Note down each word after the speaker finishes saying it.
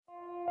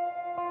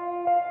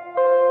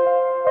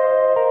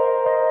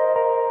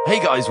Hey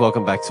guys,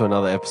 welcome back to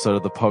another episode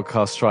of the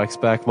podcast Strikes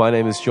Back. My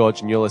name is George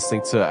and you're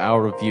listening to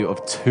our review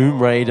of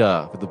Tomb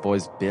Raider with the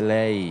boys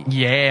Billy,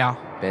 Yeah.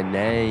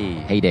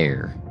 Benet. Hey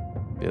there.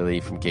 Billy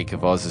from Geek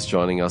of Oz is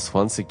joining us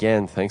once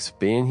again. Thanks for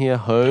being here,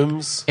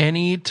 Holmes.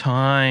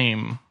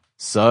 Anytime.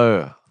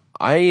 So,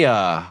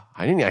 I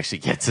didn't actually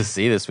get to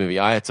see this movie.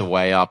 I had to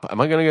weigh up.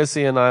 Am I going to go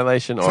see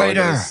Annihilation or am I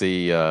going to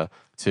see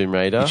Tomb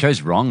Raider? You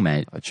chose wrong,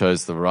 mate. I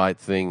chose the right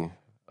thing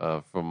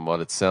from what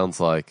it sounds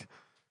like.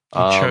 You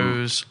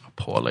chose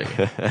poorly.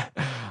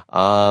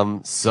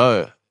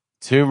 So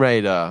Tomb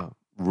Raider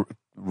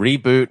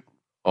reboot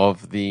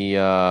of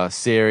the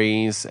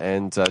series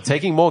and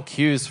taking more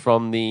cues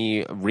from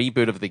the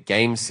reboot of the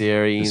game The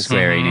series.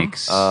 Square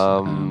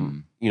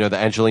Enix. You know, the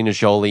Angelina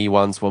Jolie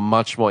ones were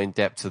much more in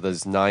depth to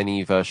this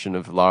 90 version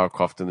of Lara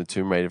Croft in the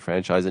Tomb Raider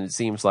franchise, and it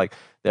seems like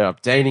they're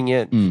updating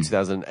it in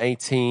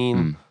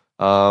 2018.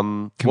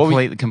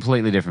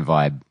 Completely different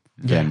vibe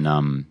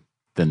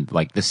than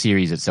like the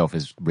series itself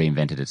has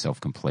reinvented itself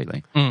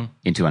completely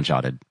into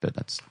Uncharted. But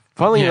that's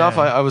Funnily enough,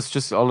 I was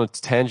just on a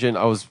tangent.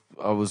 I was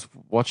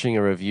watching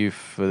a review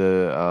for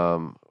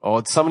the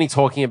somebody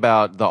talking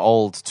about the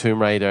old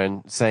Tomb Raider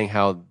and saying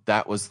how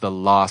that was the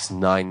last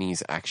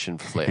 90s action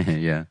flick.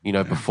 yeah. You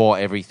know, before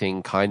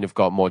everything kind of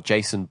got more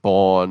Jason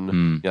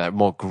Bourne, you know,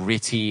 more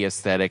gritty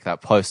aesthetic,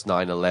 that post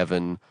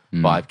 9/11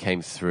 vibe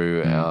came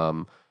through.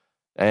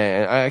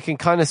 And I can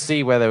kind of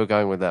see where they were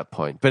going with that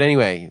point. But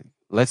anyway,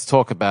 let's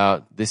talk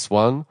about this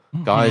one.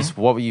 Guys,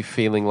 what were you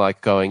feeling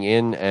like going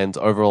in and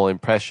overall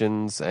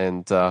impressions?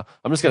 And I'm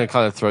just going to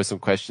kind of throw some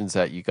questions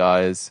at you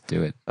guys.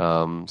 Do it.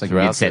 It's like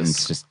throughout mid-sentence,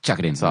 this. just chuck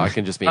it in. So I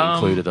can just be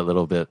included a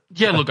little bit.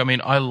 Yeah, look, I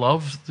mean, I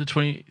love the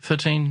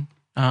 2013.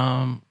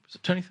 Is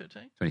it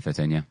 2013?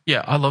 2013, yeah.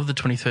 Yeah, I love the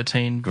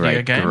 2013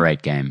 video game.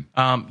 Great game.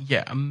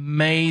 Yeah,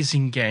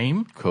 amazing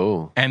game.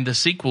 Cool. And the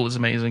sequel is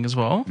amazing as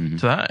well to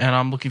that. And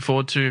I'm looking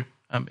forward to.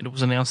 It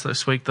was announced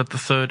this week that the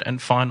third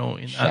and final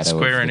in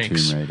Square of the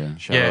Enix. Tomb Raider.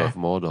 Shadow of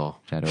Mordor.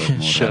 Shadow of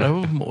Mordor. Shadow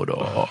of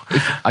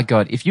Mordor.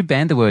 God, if you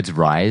banned the words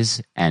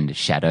rise and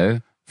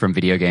shadow from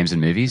video games and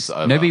movies,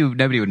 nobody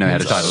would know how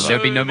to title.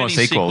 There'd be no more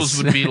many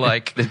sequels. Would be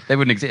like they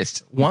wouldn't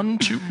exist. 1,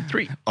 2,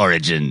 3.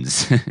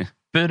 Origins.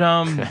 But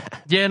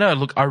yeah, no,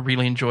 look, I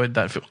really enjoyed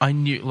that film. I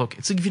knew, look,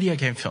 it's a video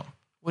game film.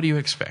 What do you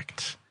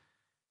expect?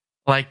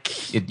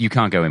 Like, You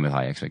can't go in with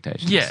high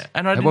expectations. yeah,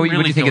 and I didn't What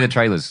really do you think go of the in-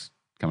 trailers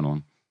coming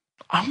along?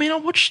 I mean, I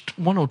watched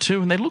one or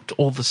two, and they looked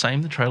all the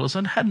same. The trailers,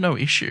 and had no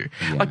issue.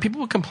 Yeah. Like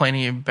people were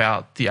complaining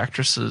about the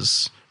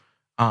actresses'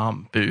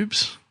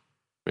 boobs,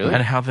 Really?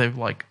 and how they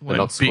like They're weren't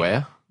not big.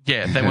 square?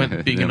 Yeah, they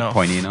weren't big They're enough.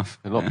 Pointy enough.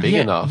 They're not big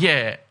yeah, enough?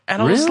 Yeah,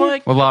 and I was Really?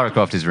 like, Well, Lara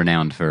Croft is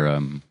renowned for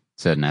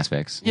certain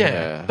aspects.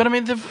 yeah. But I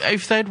mean,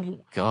 if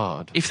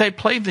God. they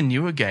played the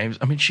newer games,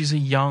 I mean, she's a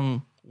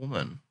young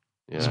woman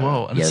as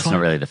well. And Yeah, it's it's not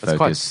like- really the That's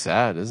quite focus.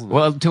 sad, isn't it?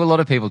 Well, to a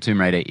lot of people,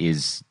 Tomb Raider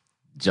is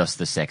just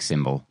the sex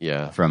symbol.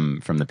 Yeah.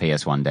 From the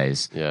PS1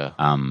 days. Yeah.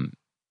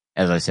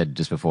 As I said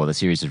just before, the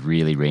series has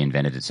really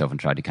reinvented itself and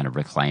tried to kind of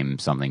reclaim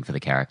something for the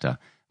character,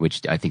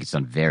 which I think it's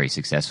done very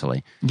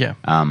successfully. Yeah.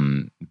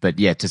 But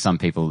yeah, to some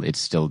people, it's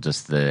still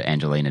just the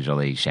Angelina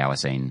Jolie shower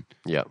scene.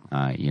 Yeah.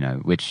 You know,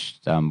 which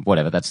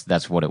whatever.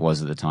 That's what it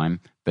was at the time.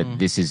 But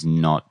this is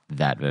not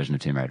that version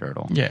of Tomb Raider at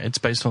all. Yeah, it's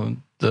based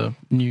on the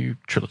new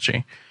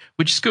trilogy,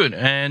 which is good.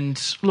 And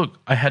look,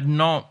 I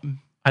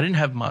didn't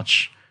have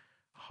much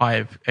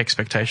high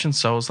expectations,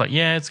 so I was like,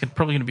 yeah, it's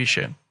probably going to be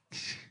shit.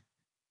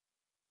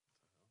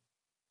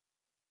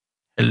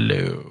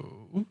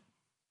 Hello.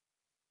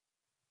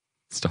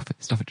 Stop it,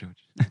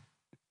 George.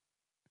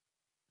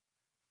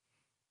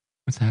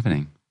 What's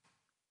happening?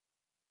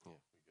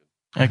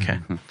 Okay.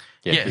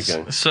 Yeah, keep Yes.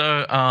 going.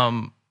 So,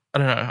 I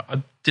don't know.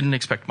 I didn't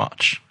expect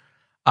much.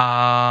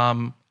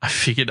 I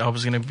figured I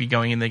was going to be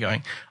going in there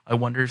going, I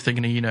wonder if they're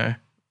going to,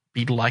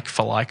 be like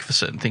for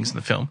certain things in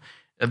the film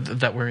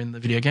that were in the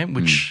video game,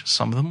 which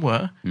some of them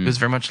were. It was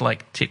very much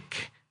like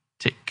tick,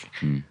 tick.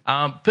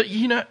 But,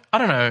 I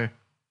don't know.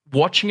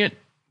 Watching it,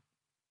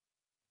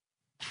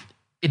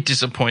 it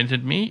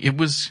disappointed me. It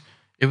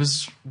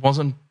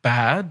wasn't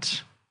bad,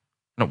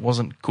 and it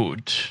wasn't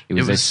good. It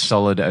was a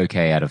solid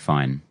okay out of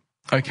fine.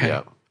 okay.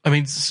 Yeah. I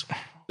mean, Just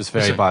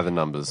very by the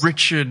numbers.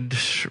 Richard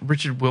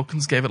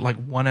Wilkins gave it like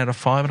 1 out of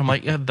 5, and I'm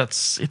like, yeah,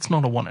 it's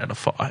not a 1 out of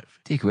 5.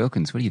 Dick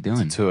Wilkins, what are you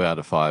doing? 2 out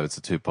of 5. It's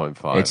a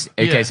 2.5. It's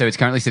okay, Yeah. so it's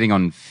currently sitting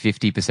on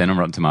 50% on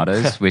Rotten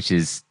Tomatoes, which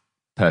is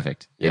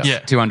perfect. It's Yeah.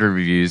 200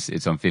 reviews.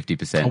 It's on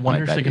 50%. I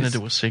wonder if Like, they're that going is- to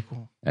do a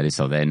sequel. That is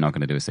so. They're not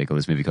going to do a sequel.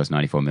 This movie cost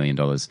 $94 million.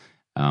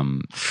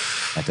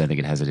 I don't think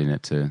it has it in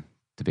it to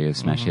be a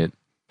smash hit.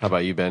 How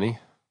about you, Benny?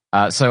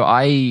 So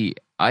I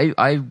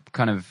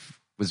kind of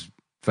was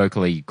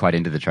vocally quite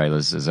into the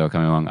trailers as they were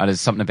coming along.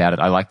 There's something about it.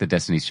 I like the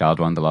Destiny's Child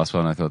one, the last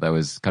one. I thought that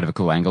was kind of a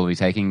cool angle to be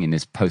taking in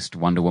this post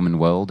Wonder Woman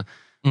world.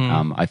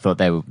 I thought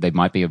they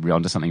might be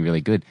onto something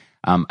really good.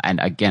 And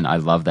again, I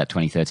love that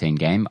 2013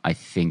 game. I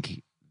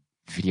think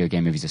video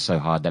game movies are so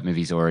hard. That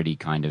movie's already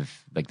kind of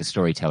like the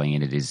storytelling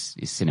in it is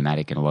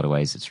cinematic in a lot of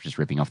ways. It's just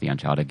ripping off the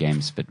Uncharted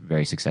games, but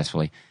very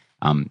successfully.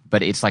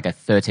 But it's like a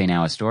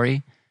 13-hour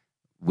story,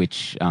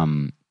 which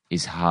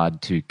is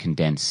hard to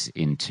condense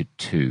into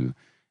two.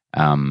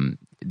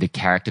 The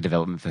character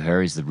development for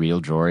her is the real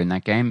draw in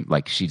that game.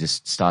 Like, she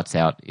just starts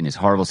out in this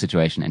horrible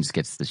situation and just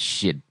gets the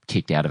shit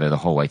kicked out of her the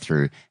whole way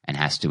through and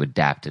has to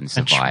adapt and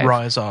survive. And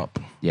rise up.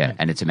 Yeah,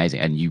 and it's amazing.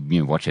 And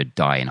you watch her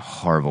die in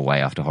horrible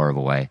way after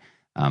horrible way.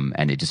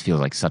 And it just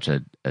feels like such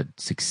a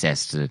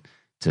success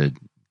to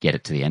get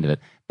it to the end of it.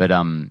 But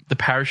the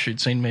parachute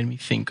scene made me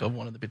think of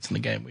one of the bits in the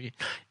game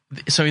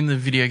so in the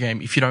video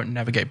game, if you don't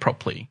navigate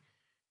properly,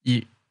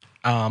 you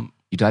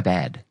die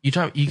bad. You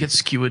get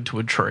skewered to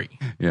a tree,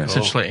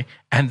 essentially.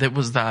 And there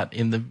was that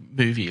in the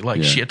movie.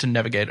 Like, she had to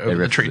navigate over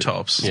the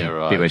treetops. Yeah,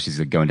 right. Bit where she's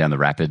going down the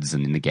rapids,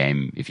 and in the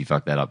game, if you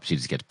fuck that up, she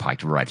just gets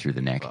piked right through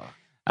the neck.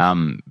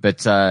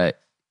 But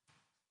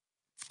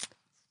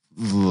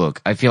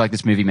look, I feel like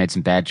this movie made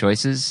some bad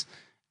choices.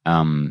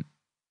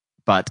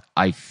 But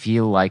I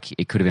feel like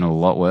it could have been a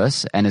lot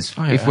worse. And if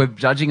we're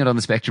judging it on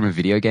the spectrum of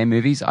video game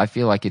movies, I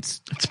feel like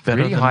it's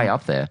pretty high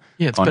up there.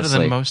 Yeah, it's honestly.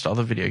 better than most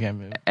other video game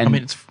movies. And I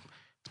mean, it's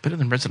better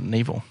than Resident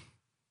Evil.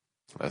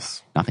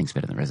 Yes. Nothing's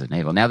better than Resident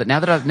Evil. Now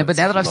that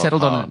I've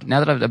settled on it,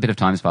 now that a bit of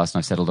time's passed and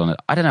I've settled on it,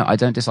 I don't know. I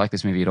don't dislike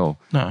this movie at all.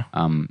 No.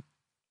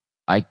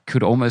 I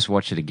could almost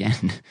watch it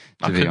again,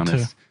 to be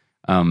honest.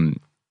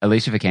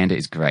 Alicia Vikander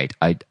is great.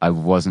 I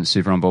wasn't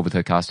super on board with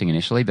her casting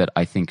initially, but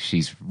I think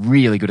she's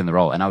really good in the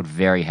role, and I would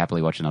very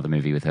happily watch another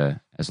movie with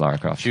her as Lara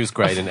Croft. She was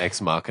great in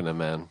Ex Machina,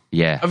 man.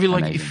 Yeah. I feel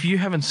like if you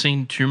haven't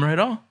seen Tomb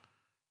Raider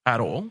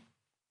at all,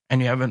 and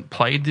you haven't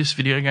played this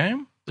video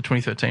game, the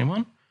 2013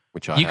 one,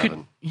 which I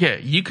haven't.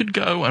 You could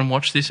go and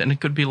watch this, and it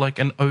could be like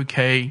an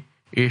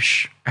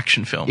okay-ish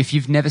action film. If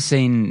you've never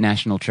seen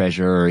National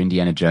Treasure or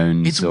Indiana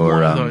Jones It's or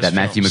one of those that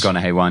Matthew films.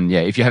 McConaughey one,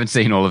 if you haven't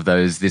seen all of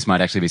those, this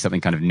might actually be something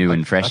kind of new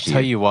and fresh I'll to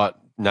tell you. you what,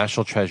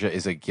 National Treasure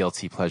is a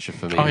guilty pleasure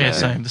for me. Oh, yeah, man.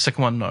 same. The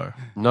second one, no.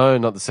 No,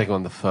 not the second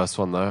one, the first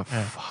one, though.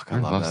 Fuck, I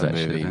love that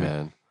shit, movie, man.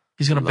 man.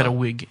 He's got a better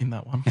wig in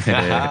that one.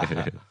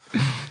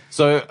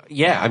 So,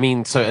 yeah, I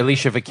mean, so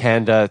Alicia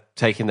Vikander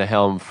taking the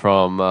helm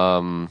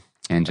from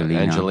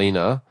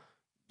Angelina.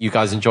 You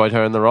guys enjoyed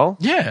her in the role?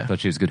 Yeah. I thought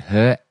she was good.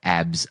 Her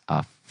abs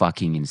are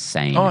fucking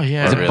insane. Oh,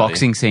 yeah. There's a Really?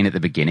 boxing scene at the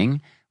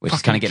beginning where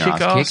she's kind of getting her ass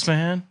kick-ass, kicked.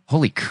 man.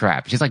 Holy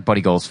crap. She's like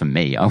body goals for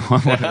me. I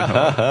want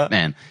her,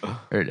 man.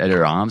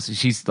 Her arms.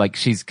 She's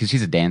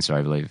a dancer,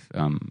 I believe.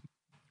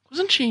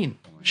 Wasn't she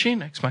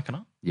in Ex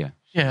Machina? Yeah.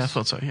 Yeah, I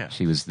thought so, yeah.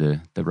 She was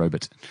the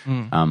robot.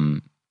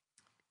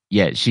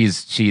 Yeah, she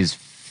is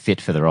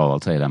fit for the role, I'll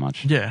tell you that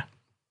much. Yeah.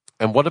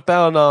 And what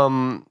about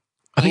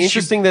I think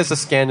interesting? There's a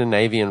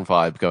Scandinavian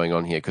vibe going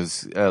on here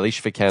because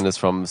Alicia Vikander's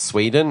from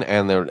Sweden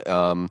and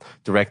the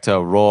director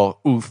Roar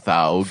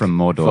Uthaug From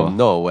Mordor. from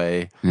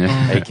Norway,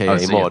 aka Oh,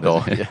 so yeah,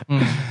 Mordor.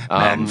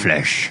 Yeah.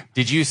 Flesh.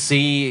 Did you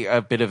see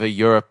a bit of a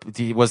Europe?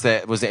 Was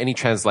there any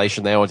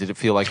translation there, or did it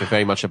feel like a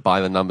very much a by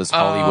the numbers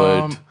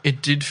Hollywood?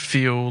 It did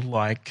feel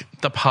like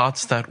the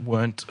parts that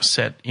weren't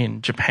set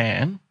in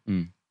Japan.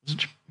 Was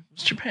it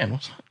Japan,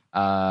 wasn't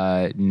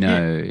it?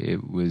 No,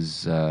 it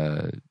was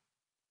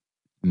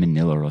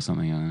Manila or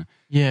something. I don't know.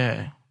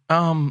 Yeah.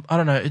 I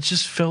don't know. It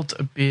just felt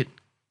a bit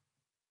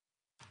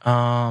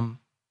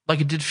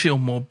like it did feel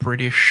more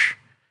British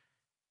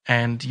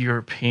and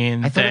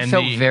European. I thought than it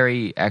felt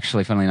very,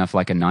 actually, funnily enough,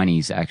 like a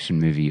 90s action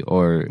movie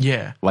or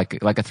like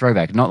a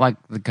throwback, not like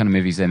the kind of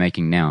movies they're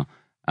making now.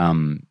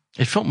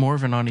 It felt more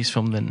of a 90s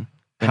film than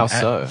How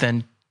so?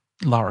 than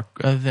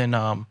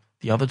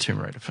the other Tomb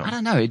Raider film. I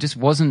don't know. It just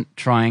wasn't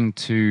trying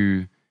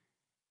to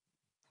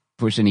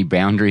push any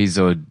boundaries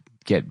or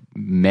get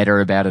meta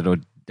about it, or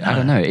I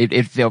don't know.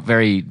 It felt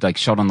very like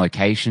shot on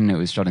location. It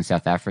was shot in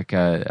South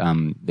Africa.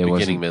 There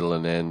Beginning, middle,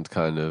 and end,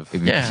 kind of.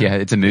 Yeah.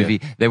 It's a movie.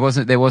 There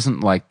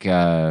wasn't like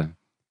there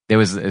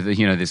was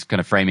this kind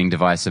of framing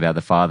device about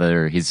the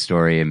father, his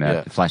story, and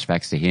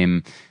flashbacks to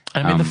him.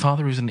 I mean, the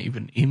father isn't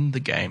even in the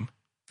game.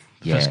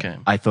 First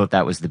game. I thought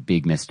that was the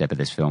big misstep of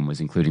this film, was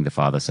including the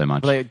father so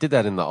much. Well, they did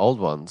that in the old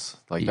ones.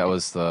 Like that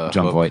was the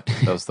John hook. Voight.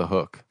 That was the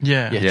hook.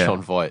 Yeah.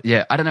 John Voight.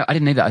 Yeah, I don't know. I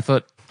didn't need that. I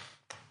thought,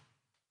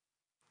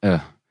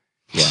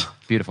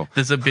 beautiful.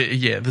 There's a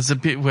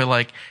bit where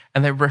like,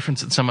 and they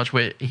reference it so much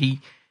where he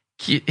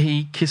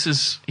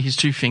kisses his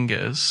two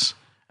fingers,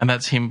 and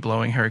that's him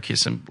blowing her a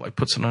kiss and like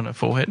puts it on her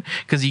forehead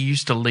because he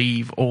used to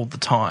leave all the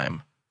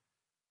time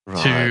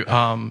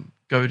to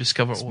go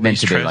discover all Meant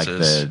these to be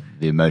treasures. like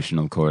the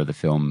emotional core of the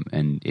film,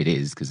 and it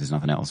is because there's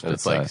nothing else. But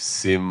It's like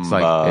Simba. it's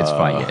like it's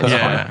fine. Yeah, it's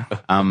Yeah.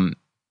 fine.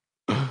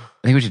 I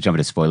think we should jump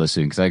into spoilers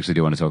soon because I actually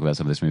do want to talk about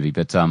some of this movie.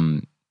 But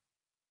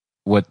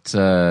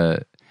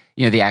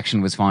the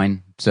action was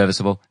fine,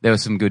 serviceable. There were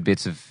some good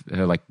bits of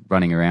her like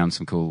running around,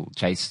 some cool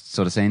chase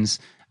sort of scenes.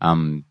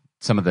 Some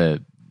of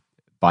the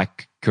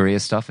bike courier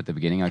stuff at the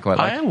beginning I quite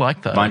liked. I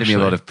like that. Reminded me a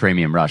actually. lot of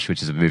Premium Rush,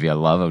 which is a movie I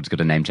love. I've just got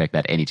to name check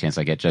that any chance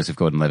I get. Joseph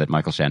Gordon-Levitt,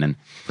 Michael Shannon,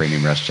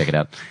 Premium Rush. Check it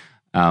out.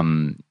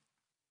 I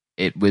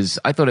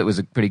thought it was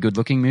a pretty good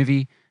looking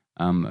movie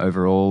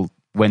overall.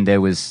 When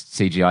there was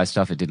CGI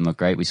stuff, it didn't look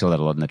great. We saw that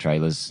a lot in the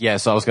trailers. Yeah,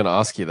 so I was going to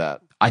ask you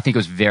that. I think it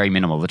was very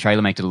minimal. The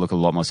trailer made it look a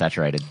lot more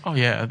saturated. Oh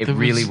yeah, It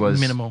really was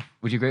minimal.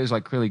 Would you agree? It was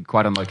like really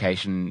quite on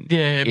location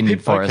Yeah, in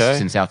forests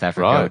in South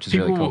Africa, Right. which is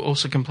People really cool. were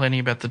also complaining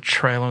about the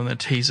trailer and the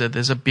teaser.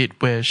 There's a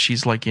bit where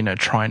she's like,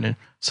 trying to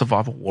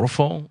survive a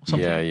waterfall or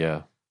something.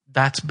 Yeah.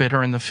 That's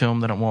better in the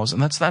film than it was.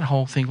 And that's that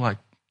whole thing, like,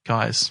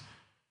 guys,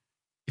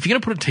 if you're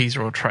going to put a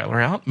teaser or a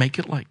trailer out, make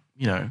it like,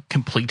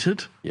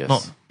 completed. Yes.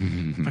 Not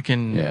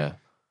fucking Yeah.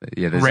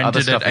 Yeah, there's other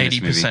rendered stuff at in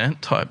this movie. 80%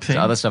 type thing.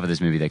 There's other stuff in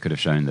this movie they could have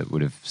shown that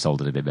would have sold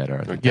it a bit better,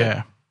 I think.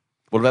 Yeah.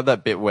 What about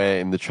that bit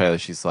where in the trailer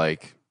she's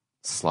like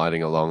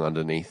sliding along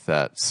underneath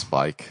that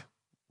spike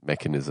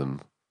mechanism?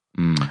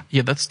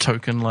 Yeah, that's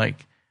token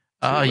like,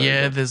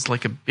 Raider. there's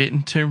like a bit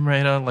in Tomb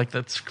Raider. Like,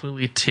 that's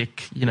clearly a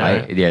tick, It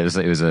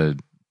was a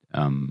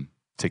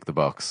Tick the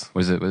box.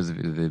 was it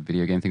the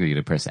video game thing where you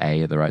had to press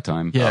A at the right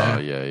time? Yeah. Oh,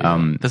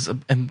 yeah. There's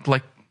and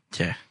like,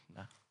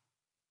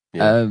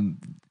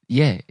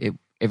 yeah.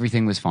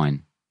 Everything was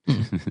fine.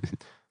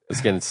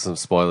 Let's get into some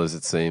spoilers,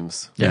 it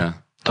seems. Yeah.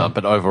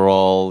 But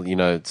overall,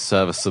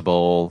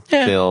 serviceable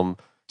Yeah. film.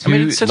 I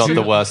mean, it's Not just-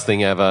 the worst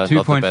thing ever. 2.5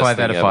 not the best out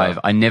thing of 5.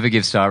 ever. I never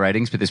give star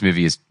ratings, but this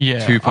movie is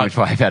Yeah,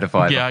 2.5 out of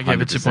 5. Yeah, I gave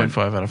it 100%.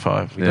 2.5 out of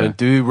 5. We don't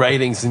do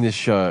ratings in this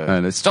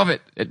show. Stop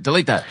it.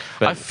 Delete that.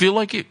 I feel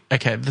like it.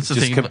 Okay, that's the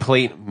Just thing.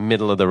 complete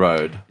middle of the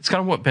road. It's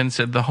kind of what Ben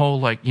said. The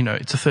whole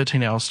it's a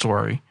 13-hour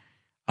story,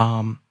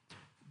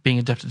 being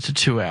adapted to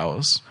 2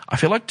 hours. I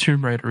feel like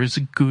Tomb Raider is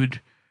a good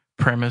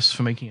premise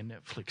for making a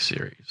Netflix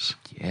series.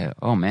 Yeah.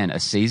 Oh, man. A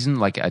season,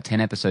 like a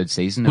 10-episode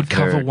season Would of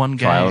cover her one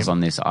trials game. on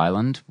this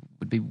island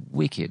would be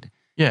wicked.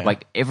 Yeah.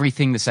 Like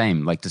everything the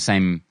same, like the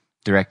same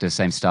director,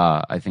 same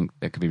star. I think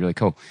that could be really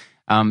cool.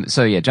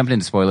 So yeah, jumping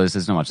into spoilers.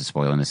 There's not much to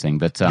spoil in this thing,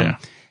 but Yeah.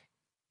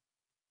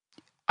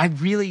 I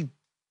really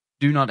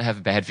do not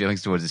have bad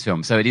feelings towards this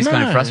film. So it is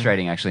kind of No.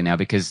 frustrating actually now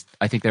because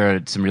I think there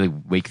are some really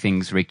weak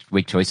things,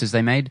 weak choices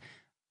they made,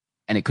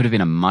 and it could have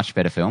been a much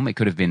better film. It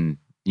could have been,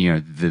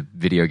 the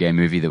video game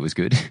movie that was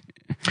good.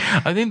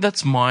 I think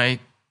that's my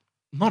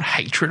not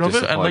hatred of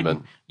it. And like,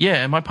 Disappointment.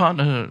 yeah, my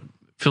partner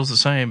feels the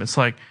same. It's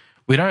like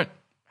we don't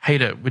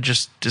hate it, we're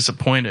just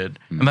disappointed.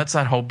 And that's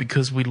that whole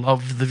because we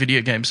love the video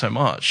game so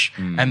much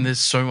and there's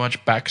so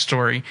much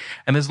backstory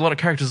and there's a lot of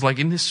characters. Like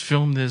in this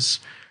film,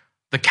 there's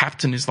the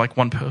captain is like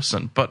one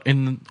person, but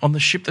on the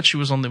ship that she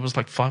was on, there was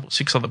like 5 or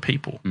 6 other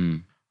people.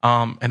 And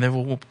they've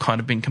all kind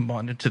of been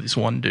combined into this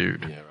one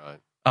dude. Yeah,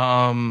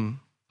 right.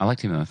 I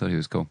liked him though. I thought he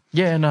was cool.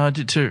 Yeah, no, I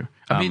did too.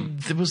 I mean,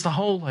 there was the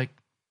whole like.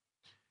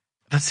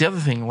 That's the other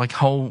thing. Like,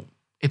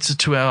 it's a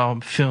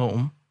 2-hour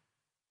film.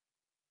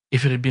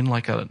 If it had been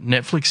like a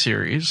Netflix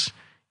series,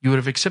 you would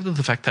have accepted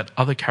the fact that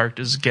other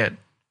characters get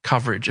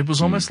coverage. It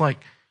was almost like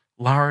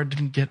Lara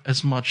didn't get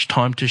as much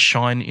time to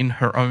shine in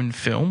her own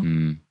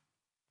film.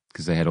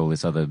 Because they had all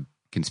this other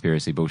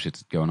conspiracy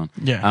bullshit going on.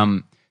 Yeah.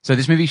 So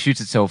this movie shoots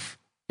itself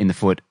in the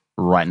foot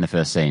right in the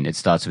first scene. It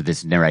starts with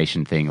this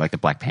narration thing, like the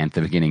Black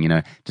Panther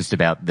beginning, just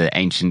about the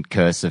ancient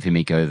curse of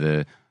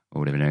Himiko, or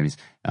whatever her name is,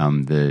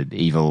 the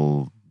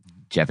evil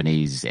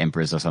Japanese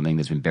empress or something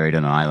that's been buried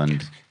on an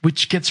island.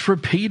 Which gets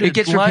repeated. It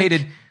gets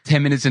repeated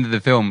 10 minutes into the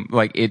film.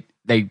 Like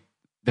the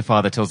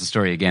father tells the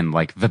story again,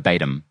 like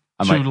verbatim.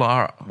 I'm to like,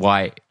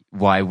 Lara.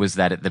 why was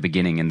that at the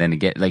beginning? And then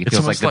again, like it It's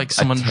feels almost like, like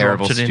someone a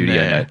terrible dropped it in studio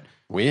there. note.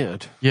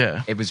 Weird.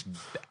 Yeah. It was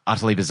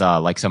utterly bizarre.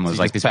 Like someone was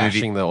like, Just this movie.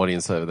 bashing the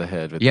audience over the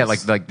head. With Yeah,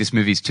 this. like this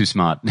movie's too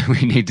smart.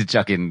 We need to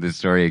chuck in the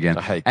story again.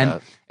 I hate and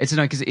that. it's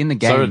because in the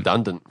game, so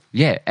redundant.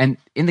 yeah, and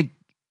it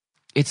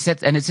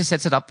just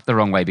sets it up the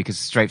wrong way because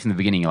straight from the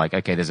beginning you're like,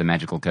 okay, there's a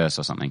magical curse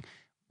or something.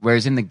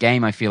 Whereas in the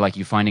game, I feel like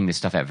you're finding this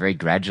stuff out very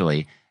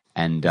gradually,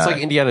 and It's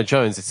like Indiana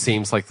Jones. It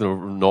seems like the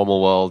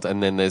normal world,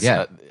 and then there's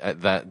Yeah.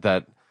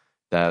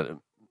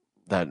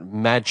 that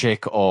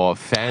magic or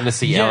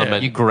fantasy Yeah,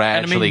 element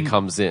gradually and I mean,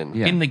 comes in.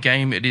 Yeah. In the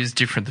game, it is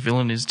different. The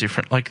villain is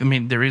different. Like, I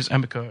mean, there is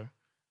Amiko.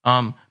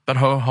 But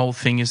her whole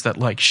thing is that,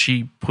 like,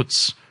 she's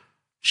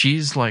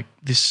like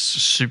this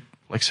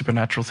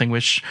supernatural thing,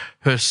 which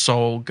her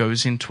soul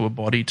goes into a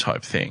body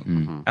type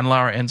thing. And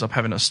Lara ends up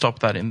having to stop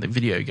that in the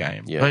video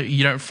game. Yeah. But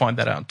you don't find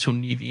that out until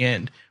near the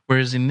end.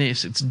 Whereas in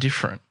this, it's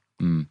different.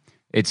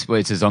 it's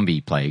a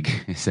zombie plague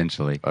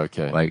essentially.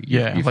 Okay. Like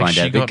Yeah, you like find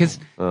she out got- because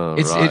Oh,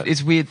 it's right.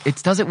 it's weird.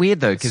 It does it weird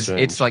though because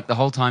Strange. it's like the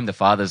whole time the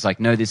father's like,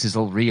 no, this is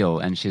all real,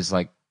 and she's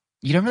like,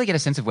 you don't really get a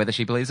sense of whether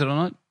she believes it or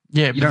not.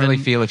 Yeah, You but don't really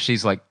then feel if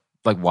she's like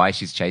why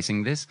she's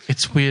chasing this.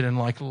 it's weird. And,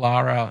 like,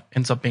 Lara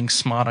ends up being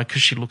smarter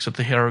because she looks at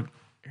the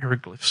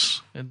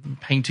hieroglyphs and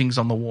paintings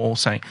on the wall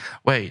saying,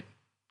 wait,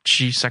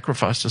 she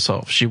sacrificed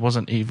herself. She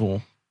wasn't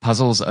evil.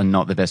 Puzzles are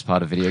not the best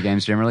part of video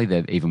games generally.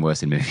 They're even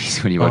worse in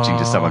movies when you're watching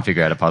just someone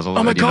figure out a puzzle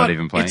Oh my that you're God, not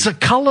even playing. it's a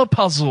color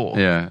puzzle.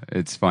 Yeah,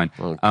 it's fine.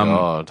 Oh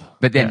God.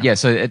 But then,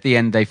 so at the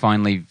end, they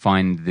finally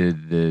find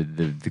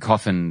the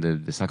coffin,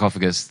 the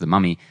sarcophagus, the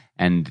mummy,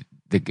 and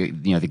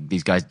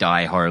these guys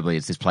die horribly.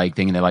 It's this plague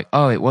thing, and they're like,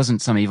 oh, it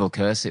wasn't some evil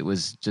curse; it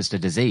was just a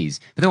disease.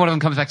 But then one of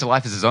them comes back to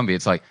life as a zombie.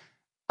 It's like,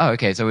 oh,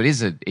 okay, so it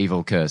is an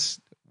evil curse.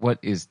 What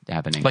is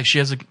happening? Like, she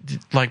has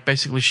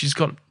basically she's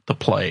got the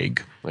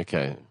plague,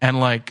 Okay. and,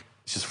 like,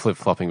 just flip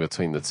flopping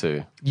between the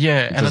two.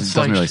 Yeah, and it's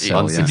doesn't like really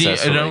sell, yeah.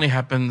 it only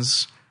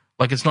happens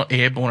like it's not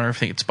airborne or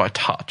everything; it's by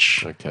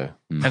touch. Okay.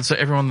 And so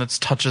everyone that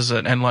touches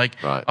it and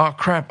like, Right. oh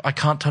crap, I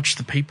can't touch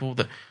the people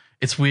that.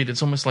 It's weird.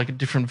 It's almost like a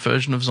different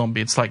version of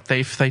zombie. It's like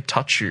if they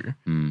touch you,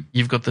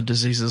 you've got the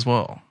disease as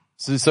well.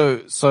 So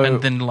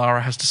And then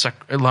Lara's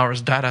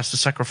dad has to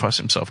sacrifice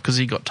himself because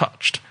he got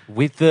touched.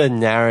 with the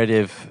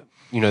narrative,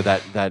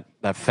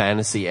 that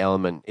fantasy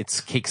element,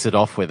 it kicks it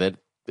off with it,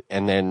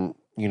 and then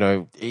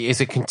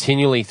is it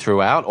continually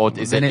throughout, or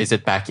is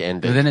it back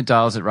ended? But then it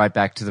dials it right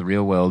back to the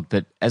real world.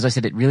 But as I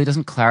said, it really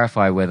doesn't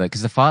clarify whether,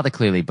 because the father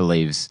clearly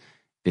believes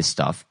this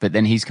stuff, but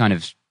then he's kind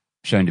of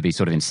shown to be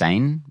sort of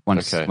insane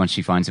once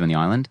she finds him on the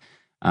island.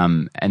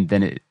 And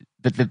then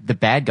but the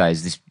bad guy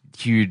is this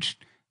huge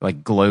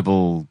like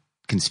global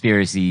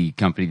conspiracy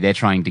company. They're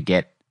trying to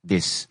get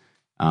this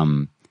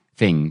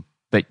thing,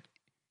 but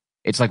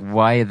it's like,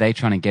 why are they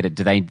trying to get it?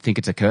 Do they think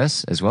it's a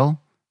curse as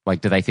well?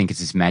 Like, do they think it's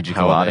this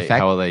magical artifact?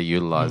 How will they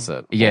utilize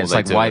it? Yeah, it's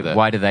like,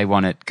 why do they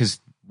want it? Because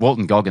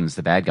Walton Goggins,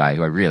 the bad guy,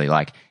 who I really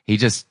like, he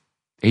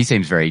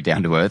seems very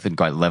down to earth and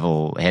quite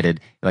level headed.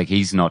 Like,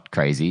 he's not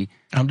crazy.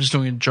 I'm just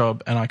doing a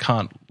job and I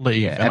can't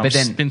leave. Yeah, and but I've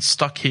then- been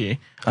stuck here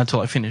until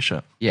I finish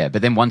it. Yeah,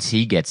 but then once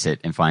he gets it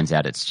and finds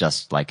out it's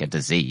just like a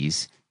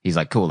disease, he's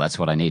like, cool, that's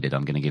what I needed.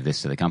 I'm going to give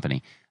this to the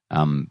company.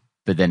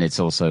 But then it's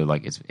also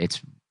like,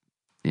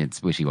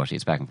 it's wishy-washy.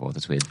 It's back and forth.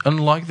 It's weird.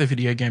 Unlike the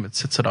video game, it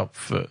sets it up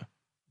for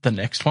the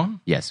next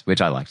one. Yes,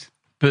 which I liked.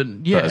 But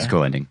yeah, That was a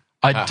cool ending.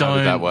 I How don't.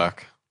 did that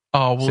work?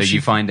 Oh, well, So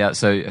you find out,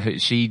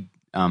 she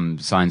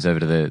signs over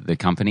to the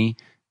company,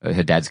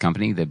 her dad's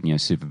company, the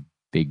super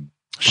big.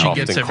 She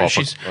gets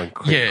everything. She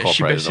incorporated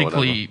or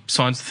basically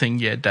signs the thing.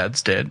 Yeah,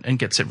 dad's dead, and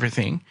gets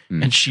everything,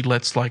 and she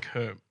lets like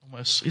her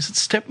almost is it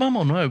stepmom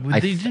or no? I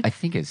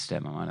think it's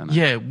stepmom. I don't know.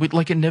 Yeah,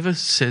 like it never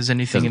says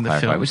anything Doesn't in the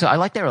clarify, film. which I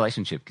like their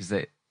relationship because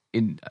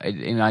in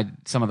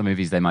some of the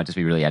movies they might just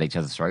be really at each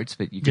other's throats,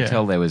 but you can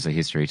tell there was a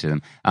history to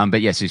them.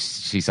 But yes,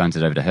 she signs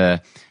it over to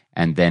her,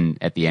 and then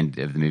at the end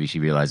of the movie, she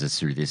realizes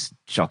through this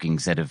shocking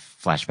set of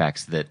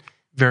flashbacks that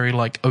Very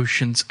like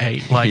Ocean's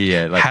 8. Like,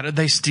 Yeah, like- how did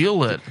they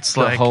steal it? It's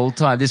the like whole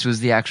time this was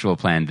the actual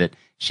plan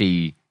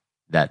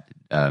that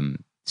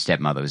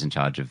stepmother was in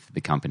charge of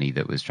the company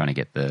that was trying to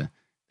get the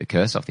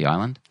curse off the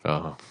island.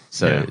 Oh.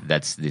 So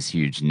that's this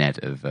huge net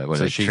of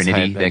So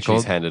Trinity. They're called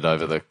she's handed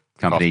over the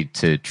company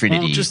to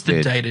Trinity. well, just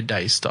the day to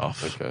day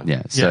stuff. Okay.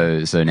 Yeah.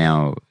 So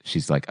now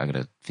she's like, I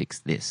gotta fix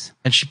this.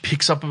 And she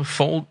picks up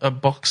a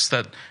box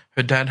that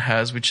her dad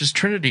has, which is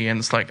Trinity, and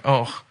it's like,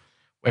 oh,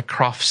 we're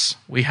Crofts.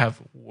 We have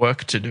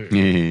work to do.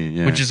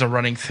 Yeah. Which is a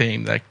running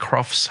theme that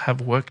Crofts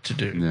have work to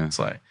do. Yeah. It's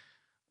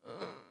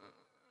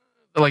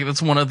like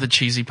that's one of the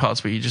cheesy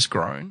parts where you just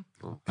groan.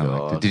 I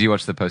liked it. Did you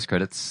watch the post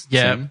credits?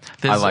 Yeah, scene?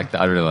 there's- I liked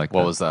that. I really liked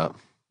What that. was that?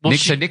 Well,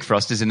 So Nick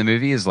Frost is in the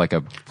movie as like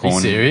a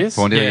porn. serious?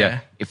 Porn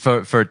dealer,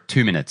 Yeah. for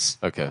 2 minutes.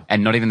 Okay.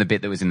 And not even the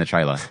bit that was in the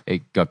trailer.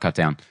 It got cut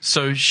down.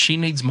 So she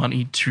needs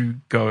money to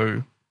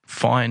go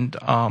find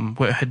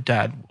where her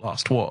dad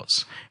last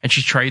was, and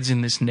she trades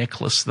in this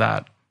necklace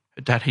that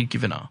her dad had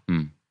given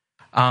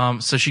her.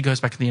 So she goes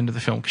back at the end of the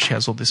film because she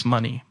has all this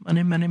money,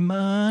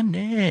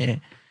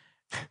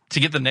 to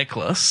get the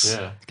necklace.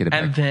 Yeah. Get it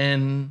And back.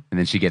 then And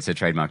then she gets her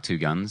trademark 2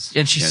 guns.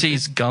 and she Yeah,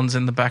 sees guns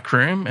in the back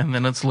room, and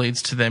then it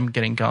leads to them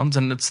getting guns,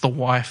 and it's the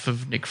wife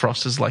of Nick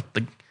Frost is like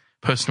the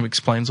person who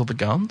explains all the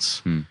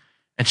guns, and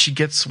she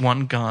gets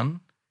one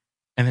gun,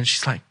 and then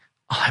she's like,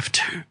 "I'll have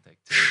 2."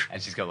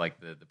 And she's got like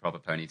the proper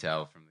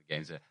ponytail from the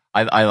games.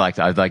 I liked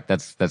it. I like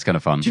that's kind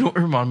of fun. Do you know what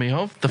it reminded me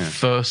of? The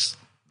first,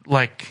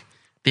 like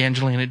the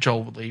Angelina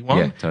Jolie one,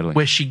 Yeah, totally.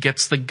 where she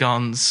gets the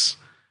guns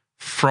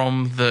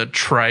from the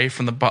tray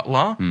from the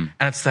butler, and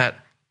it's that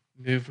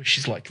move where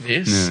she's like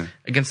this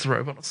against the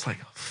robot. It's like,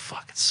 oh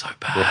fuck, it's so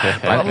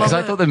bad. But I love Because I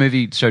it. thought the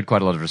movie showed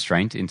quite a lot of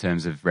restraint in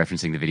terms of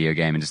referencing the video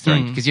game and just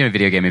throwing. Because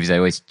video game movies they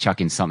always chuck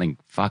in something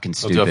fucking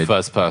Or do a stupid.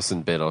 first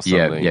person bit or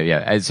Yeah. something.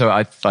 And so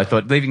I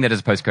thought leaving that as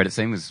a post credit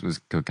scene was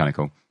kind of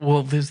cool.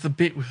 Well, there's the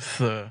bit with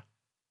the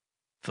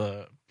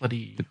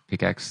bloody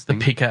Pickaxe. the thing.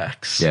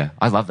 pickaxe. Yeah,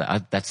 I love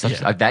that. That's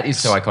such, Yeah. that is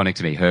so iconic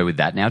to me. Her with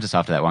that now, just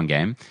after that one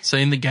game, So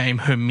in the game,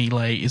 her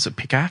melee is a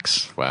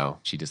pickaxe. Wow.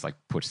 she just like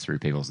puts through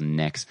people's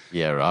necks.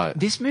 Yeah, right.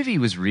 This movie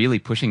was really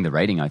pushing the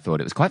rating. I thought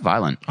it was quite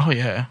violent. Oh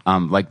yeah.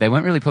 Like they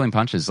weren't really pulling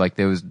punches. Like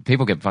there was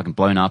people get fucking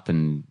blown up,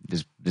 and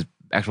there's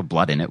actual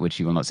blood in it, which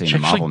you will not see She in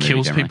a Marvel actually movie.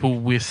 kills generally. people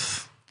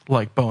with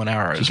like bow and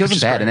arrows. She kills which them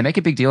is bad, great. and they make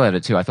a big deal out of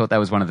it too. I thought that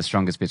was one of the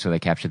strongest bits where they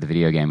captured the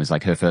video game. Was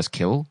like her first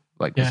kill.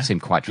 Like Yeah. it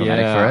seemed quite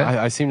traumatic for her.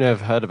 I seem to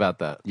have heard about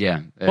that.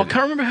 Yeah. Well, I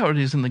can't remember how it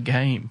is in the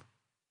game.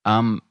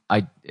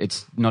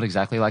 It's not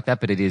exactly like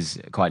that, but it is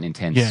quite an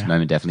intense Yeah.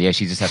 moment. Definitely. Yeah.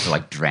 She just has to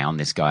like drown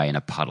this guy in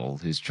a puddle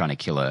who's trying to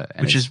kill her,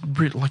 and Which it's- is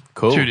really like,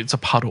 Cool. dude, it's a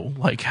puddle.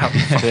 Like, how the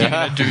fuck are you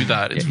going to do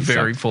that? It's he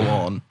very sucked. full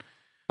on.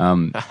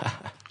 um,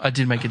 I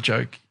did make a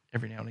joke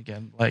every now and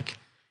again, like,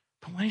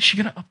 but when is she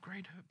going to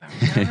upgrade her bow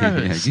and yeah,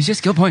 arrows? use your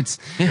skill points.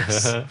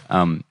 Yes.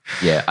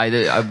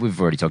 Yeah. We've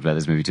already talked about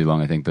this movie too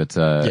long, I think, but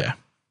Yeah.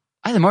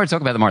 The more I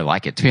talk about it, the more I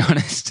like it, to be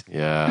honest.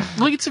 Yeah.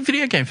 Look, it's a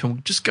video game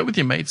film. Just go with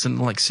your mates and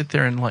like sit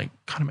there and like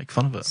kind of make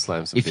fun of it.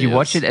 Slam some If you beers.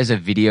 watch it as a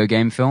video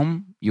game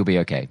film, you'll be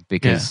okay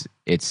because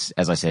it's,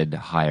 as I said,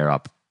 higher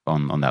up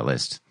on that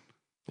list.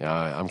 Yeah,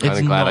 I'm kind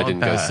It's of glad I not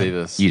didn't go bad. see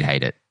this. You'd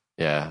hate it.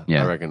 Yeah,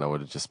 Yeah. I reckon I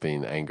would have just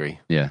been angry.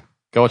 Yeah.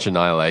 Go watch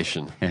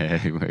Annihilation.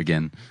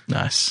 Again.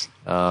 Nice.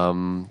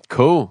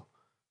 Cool.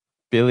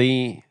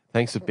 Billy,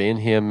 thanks for being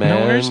here, man.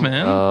 No worries,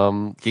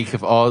 man. Geek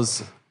of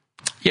Oz.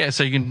 Yeah,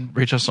 so you can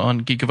reach us on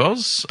Geek of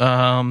Oz,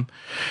 on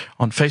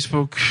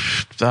Facebook.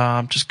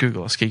 Just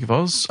Google us, Geek of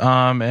Oz.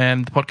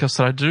 And the podcast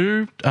that I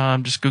do,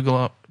 just Google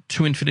up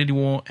To Infinity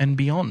War and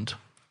Beyond.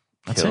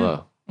 That's Killer.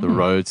 it. The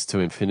Roads to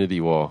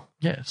Infinity War.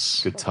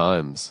 Yes. Good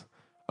times.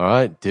 All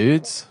right,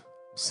 dudes.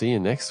 See you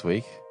next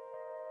week.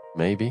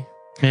 Maybe.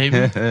 Maybe.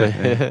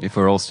 If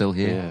we're all still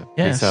here.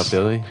 Yeah. Yes. Peace out,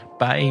 Billy.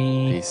 Bye.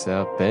 Peace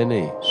out,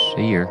 Benny.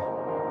 See you.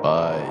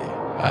 Bye.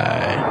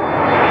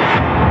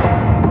 Bye.